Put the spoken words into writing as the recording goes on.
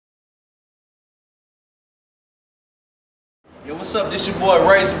Yo, what's up? This your boy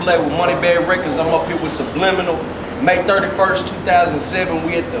Razorblade with Moneybag Records. I'm up here with Subliminal. May 31st, 2007.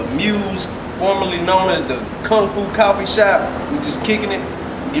 We at the Muse, formerly known as the Kung Fu Coffee Shop. We just kicking it.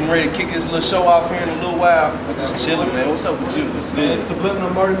 Getting ready to kick this little show off here in a little while. I'm just chilling, man. What's up with you? What's good? It's Subliminal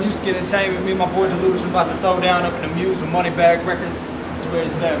Murder Music Entertainment. Me and my boy Delusion about to throw down up in the Muse with Moneybag Records. That's where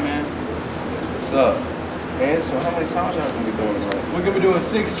it's at, man. That's what's up. Man, so how many songs y'all gonna be doing tonight? We're gonna be doing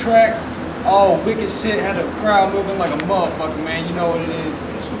 6 tracks. All wicked shit, had the crowd moving like a motherfucker, man. You know what it is.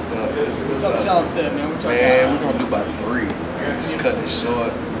 That's what's up. That's What's up, y'all said, man? What y'all Man, we're gonna do about 3. Just cutting it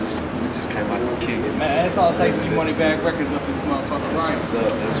short. We just came out to kick it. Man, that's all it takes to get Moneybag Records up this motherfucker, That's right? what's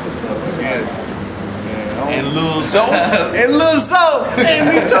up. That's what's up. Yes. And Lil Zo. And Lil Zo. And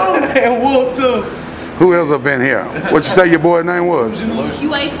me too. And Wolf too. Who else up in here? What you say your boy's name was?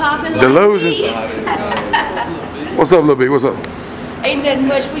 You ain't popping like Delusions. me. What's up, Lil B? What's up? Ain't nothing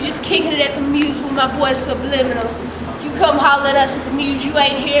much. We just kicking it at the Muse with my boy Subliminal. You come holler at us at the Muse. You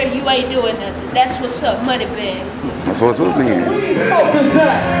ain't here. You ain't doing nothing. That's what's up, Moneybag. That's what's up then.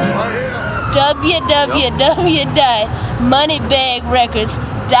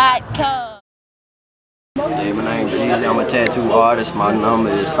 www.moneybagrecords.com. Hey, my name's Jeezy. I'm a tattoo artist. My number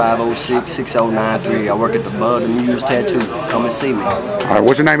is 506-6093. I work at the Bud the Muse Tattoo. Come and see me. All right,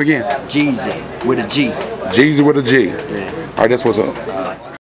 what's your name again? Jeezy with a G. Jeezy with a G. Yeah. All right, that's what's up.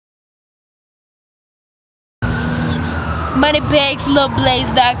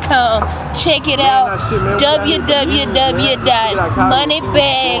 Moneybagsloveblades.com. Check it out.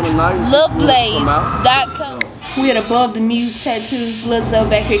 www.moneybagsloveblades.com. We at Above the Muse Tattoos. Lizzo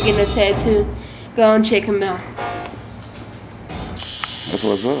back here getting a tattoo. Go and check him out. That's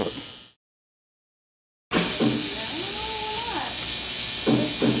what's up.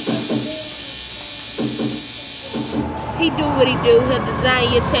 He do what he do. He'll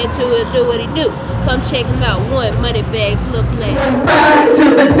design your tattoo. He'll do what he do. Come check him out. Moneybags Love Blades. Back to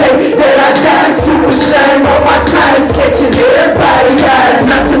the day that I died, super shame. All my clients catching everybody eyes.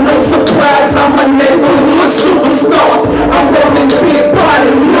 Not to no surprise, I'm a neighborhood superstar. I'm rolling big body,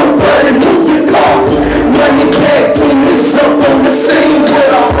 nobody move your car. Moneybag team is up on the scene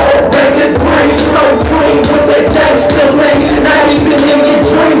with a whole record brain so clean with that gangster ring. Not even in your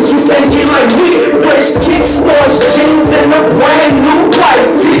dreams you can get like me. Fresh kicks, sports jeans, and a brand new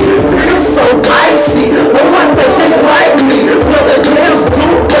white tee. Feel so icy. I wonder if they like me. Well, the girls do,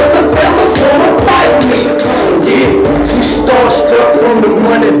 but the fellas wanna fight me. Yeah, she starstruck from the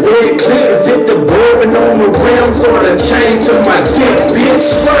Moneybag clickers. Hit the boring on the rims or the chain to my dick.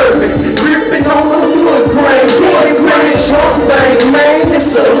 Bitch swerving, gripping on the wood grain. Wood grain, trunk thing, man,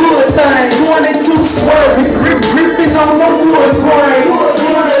 it's a hood thing. 22 swerving, gripping on the wood grain.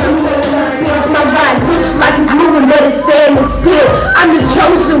 My body looks like it's moving, but it's standing still. I'm the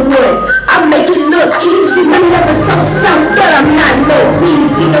chosen one. I make it look easy. My never so something, but I'm not no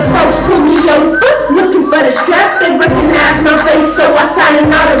easy. The folks put me on foot, looking for the strap. They recognize my face, so I sign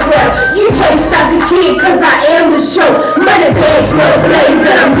an autograph. You can't stop the kid, cause I am the show. Moneybags, Love Blades,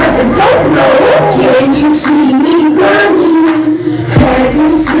 and I'm nothing don't know. Can you see me running? Have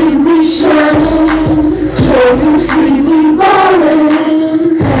you seen me shining? Can you see me balling?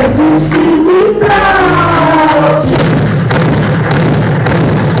 Have you seen me proud?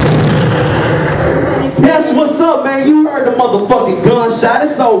 That's what's up, man. You heard the motherfucking gunshot.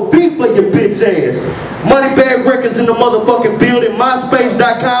 It's OB for your bitch ass. Moneybag Records in the motherfucking building.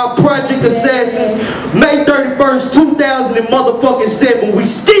 MySpace.com. Project Assassins. May 31st, 2007. We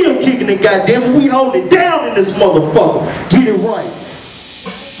still kicking it, goddamn. We hold it down in this motherfucker. Get it right.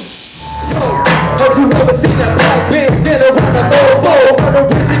 Have you ever seen that black bitch in around the bowl? On the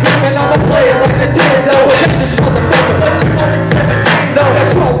wrist again, I'm a player like Nintendo. Hit this motherfucker, but you only 17, though. That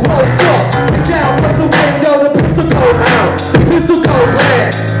truck rolls up, and down from the window, the pistol goes out, the pistol goes land,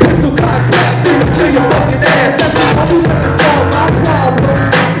 pistol cock back, finna kill your fucking ass. That's how you let this solve my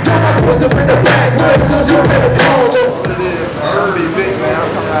problems. Got my boys up in the backwoods, so you better call them. What it is, man, I'm Big Vic, man. I'm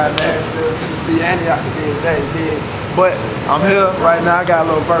coming out of Nashville, Tennessee, Antioch to be exact, big. But I'm here right now. I got a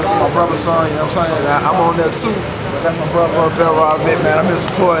little verse with my brother's son, you know what I'm saying? I'm on there too. That's my brother up there, Rob Vic, man. I'm here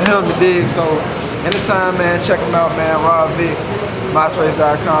supporting him, you dig? So anytime, man, check him out, man. Rob Vic,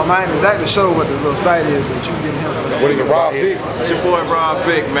 MySpace.com. I ain't exactly sure what the little site is, but you can get him for that. What is it, Rob Vic? It's your boy Rob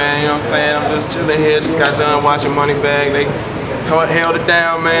Vic, man. You know what I'm saying? I'm just chilling here. Just got done watching Moneybag. They held it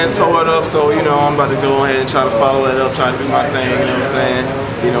down, man, tore it up. So, you know, I'm about to go ahead and try to follow that up, try to do my thing, you know what I'm saying?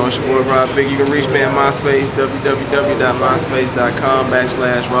 You know, it's your boy Rob Vic. You can reach me at MySpace,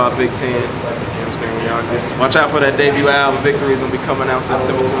 www.myspace.com/RobVic10. You know what I'm saying? Y'all just watch out for that debut album. Victory is going to be coming out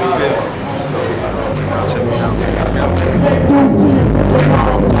September 25th. So, y'all check me out, man.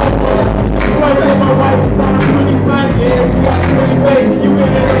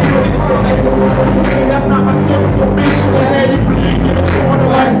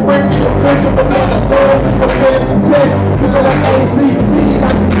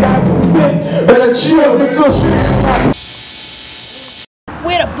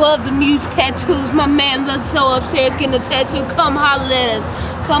 We're above the Muse Tattoos. My man Lizzo upstairs getting a tattoo. Come holler at us.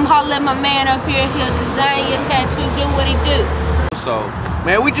 Come holler at my man up here. He'll design your tattoo, do what he do. So,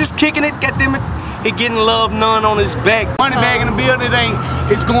 man, we just kicking it, goddammit. He getting love, none on his back. Moneybagg in the building,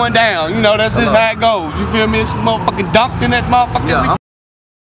 it's going down. You know, that's just how it goes. You feel me? It's motherfucking dumped in that motherfucking. Yeah.